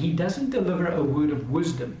does. He doesn't deliver a word of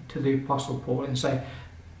wisdom to the Apostle Paul and say,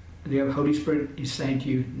 "The Holy Spirit is saying to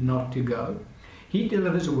you not to go." He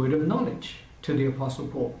delivers a word of knowledge to the Apostle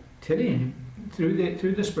Paul, telling him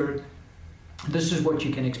through the Spirit, this is what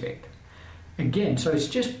you can expect. Again, so it's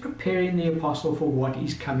just preparing the apostle for what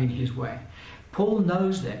is coming his way. Paul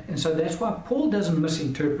knows that, and so that's why Paul doesn't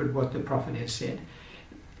misinterpret what the prophet has said.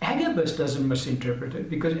 Agabus doesn't misinterpret it,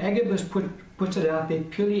 because Agabus puts it out there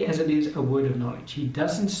purely as it is a word of knowledge. He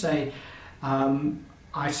doesn't say,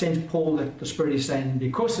 I sense, Paul, that the Spirit is saying,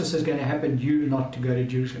 because this is going to happen, you're not to go to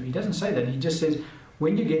Jerusalem. He doesn't say that. He just says,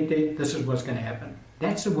 when you get there, this is what's going to happen.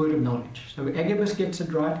 That's the word of knowledge. So Agabus gets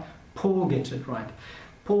it right, Paul gets it right.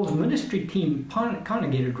 Paul's ministry team kind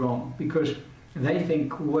of get it wrong, because they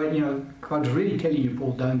think, well, God's really telling you,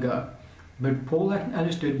 Paul, don't go. But Paul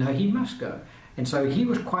understood, no, he must go. And so he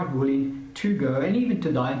was quite willing to go, and even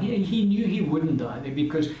to die. And he knew he wouldn't die there,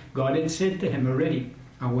 because God had said to him already,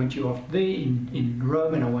 I want you after there in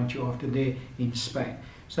Rome, and I want you after there in Spain.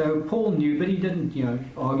 So Paul knew, but he didn't,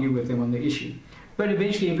 argue with them on the issue. But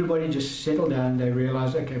eventually everybody just settled down. They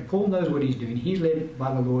realized, okay, Paul knows what he's doing. He's led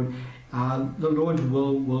by the Lord. The Lord's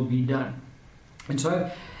will be done. And so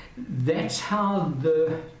that's how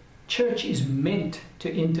the church is meant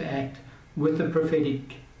to interact with the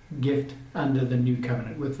prophetic gift under the new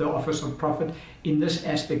covenant, with the office of prophet in this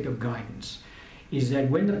aspect of guidance, is that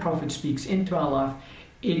when the prophet speaks into our life,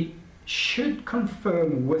 it should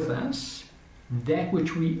confirm with us that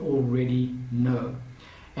which we already know.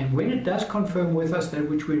 And when it does confirm with us that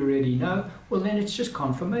which we already know, well, then it's just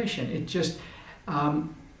confirmation. It just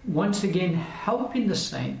once again helping the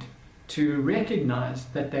saint to recognize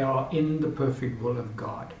that they are in the perfect will of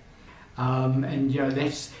God. And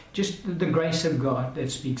that's just the grace of God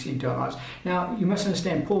that speaks into our lives. Now, you must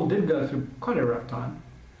understand, Paul did go through quite a rough time,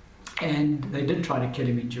 and they did try to kill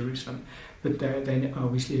him in Jerusalem, but then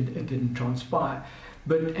obviously it didn't transpire.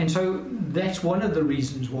 And so that's one of the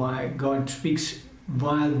reasons why God speaks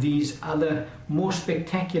via these other more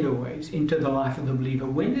spectacular ways into the life of the believer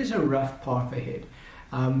when there's a rough path ahead,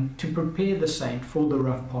 to prepare the saint for the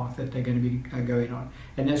rough path that they're going to be going on.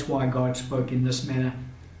 And that's why God spoke in this manner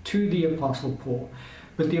to the Apostle Paul.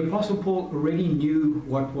 But the Apostle Paul already knew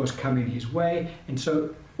what was coming his way, and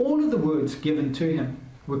so all of the words given to him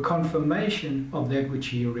were confirmation of that which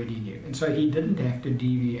he already knew. And so he didn't have to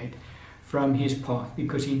deviate from his path,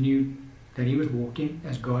 because he knew that he was walking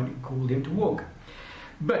as God called him to walk.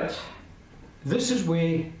 But this is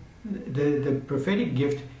where the prophetic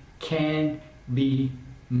gift can be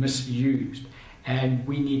misused, and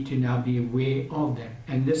we need to now be aware of that.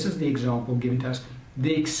 And this is the example given to us,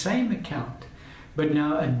 the same account, but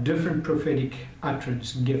now a different prophetic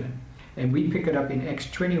utterance given. And we pick it up in Acts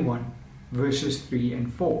 21, verses 3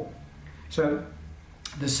 and 4. So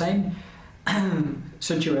the same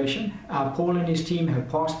situation. Paul and his team have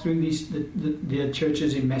passed through the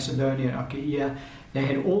churches in Macedonia and Achaia. They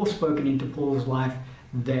had all spoken into Paul's life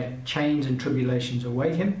that chains and tribulations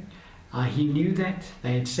await him. He knew that.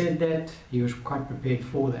 They had said that. He was quite prepared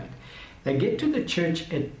for that. They get to the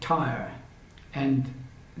church at Tyre, and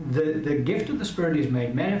the gift of the Spirit is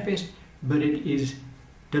made manifest, but it is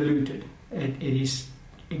diluted. It is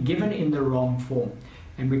given in the wrong form.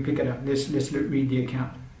 And we pick it up. Let's read the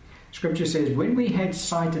account. Scripture says, when we had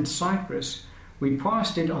sighted Cyprus, we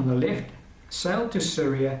passed it on the left, sailed to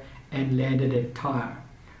Syria, and landed at Tyre.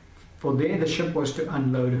 For there the ship was to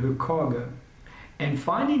unload her cargo. And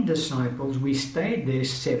finding disciples, we stayed there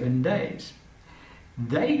 7 days.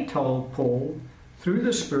 They told Paul, through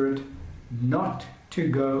the Spirit, not to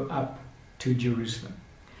go up to Jerusalem.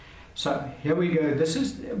 So here we go. This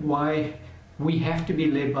is why we have to be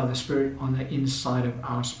led by the Spirit on the inside of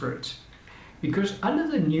our spirits. Because under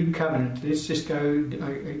the new covenant, let's just go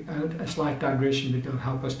a slight digression, but it'll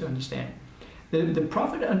help us to understand. The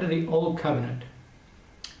prophet under the Old Covenant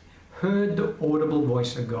heard the audible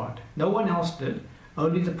voice of God. No one else did,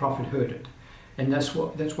 only the prophet heard it. And that's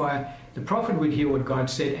why the prophet would hear what God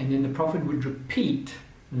said, and then the prophet would repeat,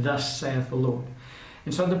 "Thus saith the Lord."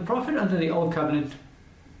 And so the prophet under the Old Covenant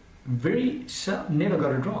never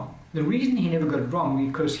got it wrong. The reason he never got it wrong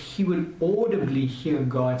because he would audibly hear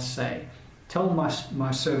God say, "Tell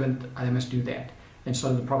my servant I must do that." And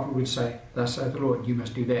so the prophet would say, "Thus saith the Lord, you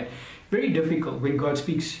must do that." Very difficult when God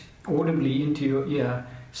speaks audibly into your ear,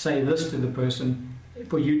 say this to the person,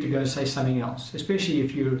 for you to go say something else. Especially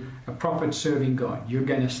if you're a prophet serving God, you're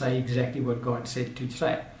going to say exactly what God said to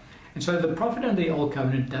say. And so the prophet under the Old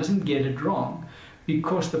Covenant doesn't get it wrong,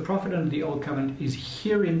 because the prophet under the Old Covenant is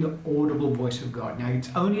hearing the audible voice of God. Now,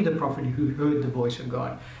 it's only the prophet who heard the voice of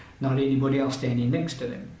God, not anybody else standing next to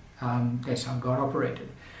them. That's how God operated.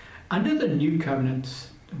 Under the New Covenant,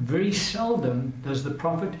 very seldom does the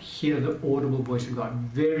prophet hear the audible voice of God.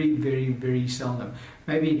 Very, very, very seldom.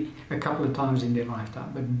 Maybe a couple of times in their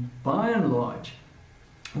lifetime. But by and large,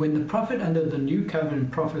 when the prophet under the New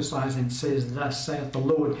Covenant prophesies and says, "Thus saith the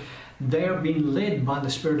Lord," they are being led by the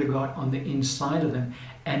Spirit of God on the inside of them,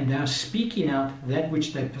 and they are speaking out that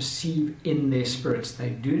which they perceive in their spirits.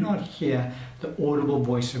 They do not hear the audible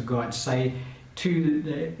voice of God say,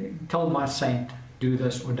 "Tell my saint, do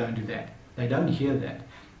this or don't do that." They don't hear that.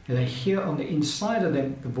 They hear on the inside of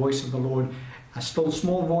them the voice of the Lord, a still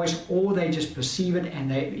small voice, or they just perceive it and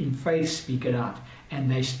they in faith speak it out, and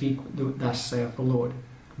they speak, "Thus saith the Lord."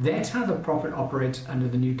 That's how the prophet operates under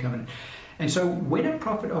the New Covenant. And so when a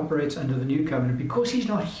prophet operates under the New Covenant, because he's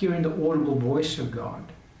not hearing the audible voice of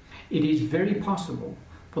God, it is very possible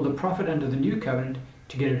for the prophet under the New Covenant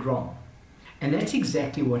to get it wrong. And that's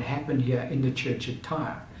exactly what happened here in the church at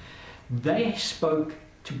Tyre. They spoke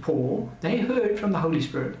to Paul, they heard from the Holy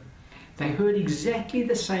Spirit. They heard exactly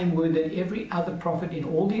the same word that every other prophet in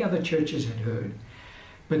all the other churches had heard,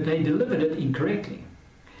 but they delivered it incorrectly.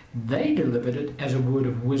 They delivered it as a word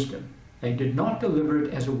of wisdom. They did not deliver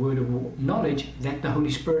it as a word of knowledge that the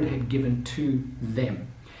Holy Spirit had given to them.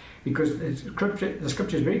 Because the scripture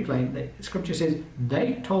is very plain. The scripture says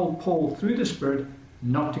they told Paul through the Spirit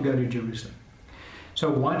not to go to Jerusalem.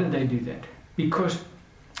 So why did they do that? Because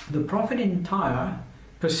the prophet in Tyre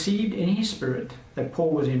perceived in his spirit that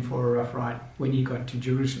Paul was in for a rough ride when he got to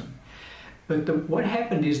Jerusalem. But what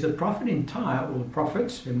happened is the prophet in Tyre, or the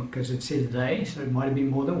prophets, because it says they, so it might have been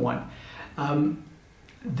more than one,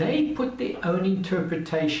 they put their own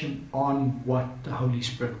interpretation on what the Holy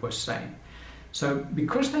Spirit was saying. So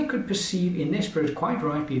because they could perceive in their spirit quite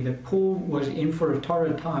rightly that Paul was in for a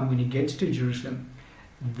torrid time when he gets to Jerusalem,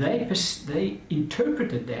 they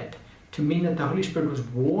interpreted that to mean that the Holy Spirit was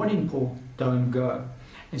warning Paul, "Don't go."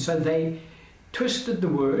 And so they twisted the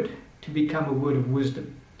word to become a word of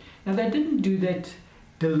wisdom. Now they didn't do that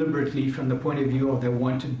deliberately from the point of view of they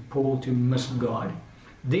wanted Paul to miss God.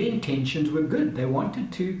 Their intentions were good. They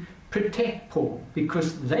wanted to protect Paul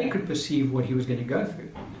because they could perceive what he was going to go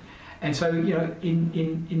through. And so, in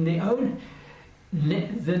their own,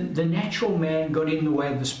 the natural man got in the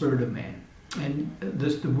way of the spirit of man. And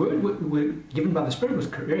the word given by the Spirit was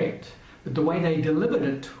correct, but the way they delivered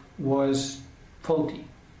it was faulty.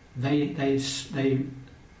 They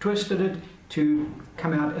twisted it to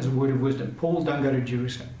come out as a word of wisdom. Paul, don't go to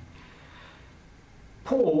Jerusalem.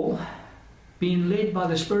 Paul, being led by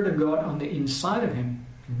the Spirit of God on the inside of him,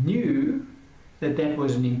 knew that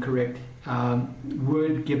was an incorrect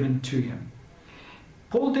word given to him.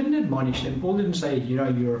 Paul didn't admonish him. Paul didn't say,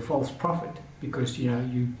 you're a false prophet because,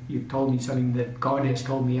 you've told me something that God has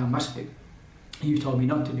told me I must do. You've told me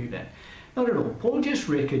not to do that. Not at all. Paul just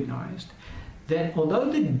recognized that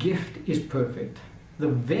although the gift is perfect, the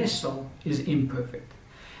vessel is imperfect.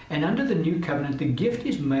 And under the New Covenant, the gift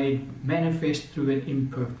is made manifest through an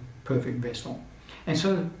imperfect vessel. And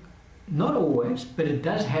so, not always, but it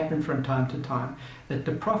does happen from time to time, that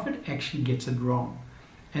the prophet actually gets it wrong.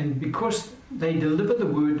 And because they deliver the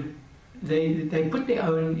word, they put their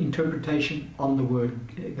own interpretation on the word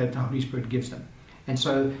that the Holy Spirit gives them. And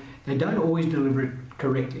so they don't always deliver it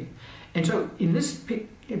correctly. And so in this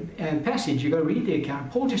passage, you've got to read the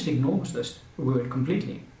account, Paul just ignores this word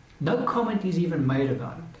completely. No comment is even made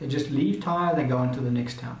about it. They just leave Tyre, they go on to the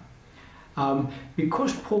next town.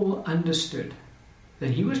 Because Paul understood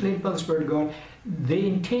that he was led by the Spirit of God, their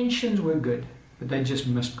intentions were good, but they just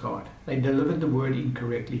missed God. They delivered the word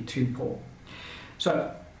incorrectly to Paul.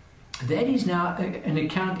 So that is now an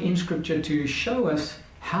account in Scripture to show us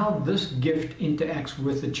how this gift interacts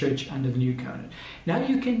with the church under the New Covenant. Now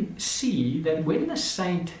you can see that when the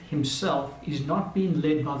saint himself is not being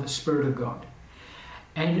led by the Spirit of God,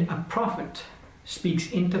 and a prophet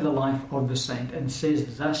speaks into the life of the saint and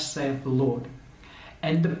says, "Thus saith the Lord."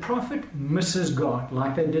 And the prophet misses God,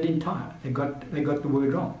 like they did in Tyre. They got the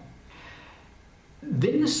word wrong.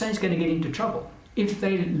 Then the saint's going to get into trouble if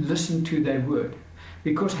they listen to that word.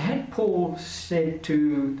 Because had Paul said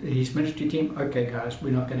to his ministry team, "Okay guys,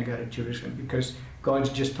 we're not going to go to Jerusalem because God's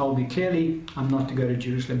just told me clearly I'm not to go to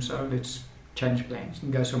Jerusalem, so let's change plans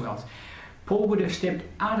and go somewhere else," Paul would have stepped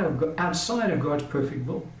outside of God's perfect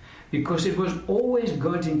will, because it was always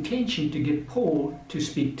God's intention to get Paul to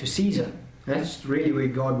speak to Caesar. That's really where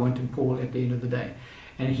God wanted Paul at the end of the day.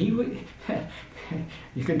 And he would,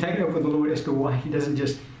 you can take it up with the Lord as to why he doesn't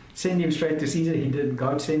just send him straight to Caesar. He did.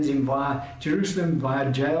 God sends him via Jerusalem,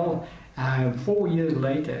 via jail. 4 years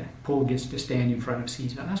later, Paul gets to stand in front of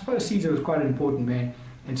Caesar. And I suppose Caesar was quite an important man,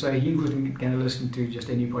 and so he wasn't going to listen to just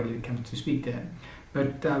anybody that comes to speak to him.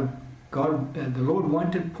 But the Lord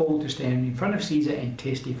wanted Paul to stand in front of Caesar and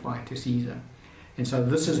testify to Caesar. And so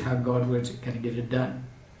this is how God was going to get it done.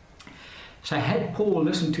 So had Paul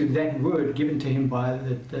listened to that word given to him by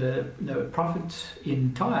the prophets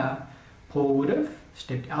in Tyre, Paul would have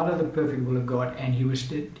stepped out of the perfect will of God, and he was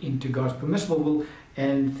stepped into God's permissible will,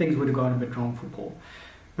 and things would have gone a bit wrong for Paul.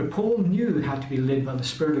 But Paul knew how to be led by the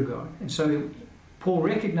Spirit of God. And so Paul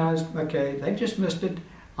recognized, okay, they've just missed it.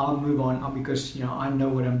 I'll move on because I know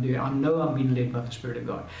what I'm doing. I know I'm being led by the Spirit of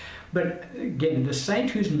God. But again, the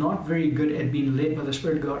saint who's not very good at being led by the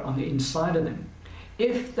Spirit of God on the inside of them,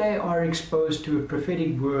 if they are exposed to a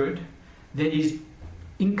prophetic word that is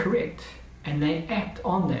incorrect and they act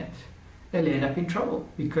on that, they'll end up in trouble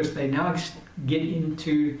because they now get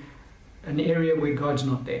into an area where God's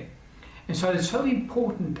not there. And so it's so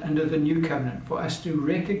important under the new covenant for us to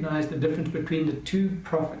recognize the difference between the two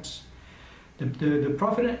prophets. The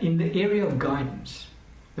prophet in the area of guidance,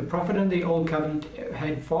 the prophet in the old covenant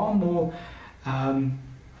had far more,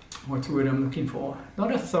 what's the word I'm looking for?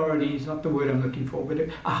 Not authority, is not the word I'm looking for, but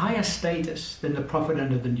a higher status than the prophet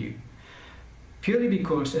under the new. Purely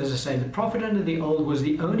because, as I say, the prophet under the old was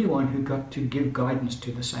the only one who got to give guidance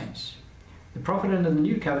to the saints. The prophet under the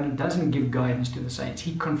new covenant doesn't give guidance to the saints.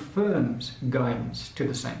 He confirms guidance to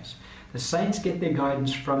the saints. The saints get their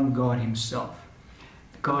guidance from God himself.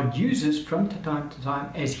 God uses from time to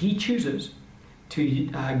time, as he chooses, to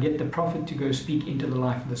get the prophet to go speak into the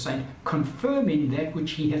life of the saint, confirming that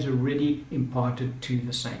which he has already imparted to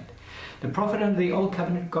the saint. The prophet under the old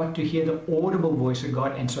covenant got to hear the audible voice of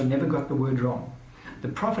God and so never got the word wrong. The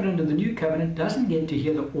prophet under the new covenant doesn't get to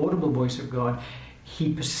hear the audible voice of God.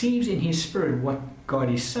 He perceives in his spirit what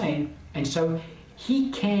God is saying, and so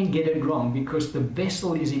he can get it wrong because the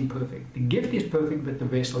vessel is imperfect. The gift is perfect, but the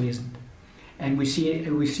vessel isn't. And we've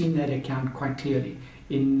seen that account quite clearly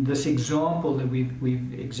in this example that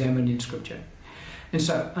we've examined in Scripture. And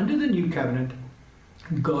so, under the new covenant,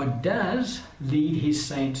 God does lead his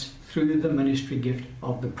saints through the ministry gift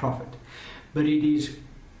of the prophet. But it is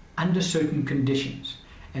under certain conditions.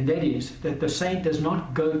 And that is that the saint does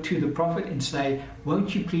not go to the prophet and say,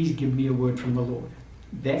 "Won't you please give me a word from the Lord?"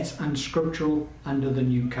 That's unscriptural under the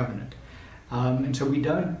new covenant. And so we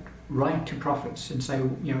don't write to prophets and say,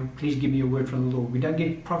 "Please give me a word from the Lord." We don't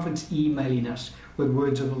get prophets emailing us with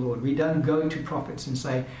words of the Lord. We don't go to prophets and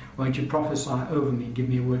say, "Won't you prophesy over me, give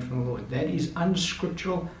me a word from the Lord." That is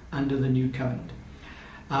unscriptural under the new covenant.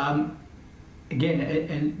 Again,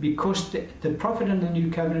 and because the prophet under the new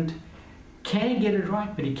covenant can get it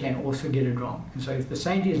right, but he can also get it wrong. And so if the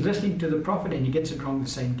saint is listening to the prophet and he gets it wrong, the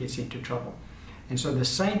saint gets into trouble. And so the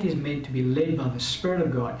saint is meant to be led by the Spirit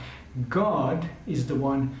of God. God is the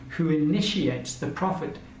one who initiates the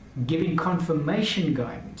prophet giving confirmation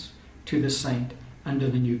guidance to the saint under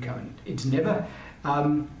the new covenant. It's never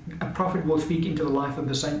a prophet will speak into the life of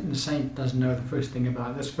the saint, and the saint doesn't know the first thing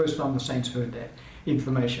about it. That's the first time the saints heard that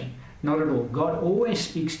information. Not at all. God always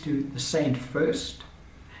speaks to the saint first,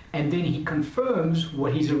 and then he confirms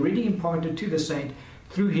what he's already imparted to the saint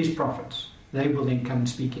through his prophets. They will then come and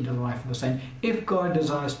speak into the life of the saint if God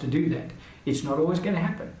desires to do that. It's not always going to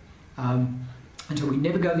happen. And so we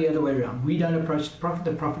never go the other way around. We don't approach the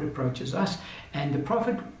prophet approaches us, and the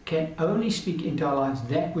prophet can only speak into our lives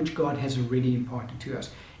that which God has already imparted to us.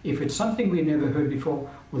 If it's something we've never heard before,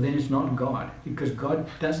 well then it's not God, because God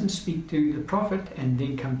doesn't speak to the prophet and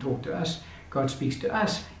then come talk to us. God speaks to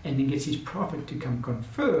us and then gets his prophet to come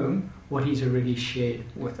confirm what he's already shared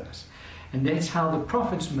with us. And that's how the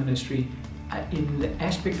prophet's ministry in the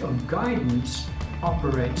aspect of guidance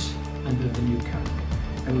operates under the new covenant.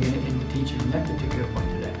 And we're going to end the teaching on that particular point.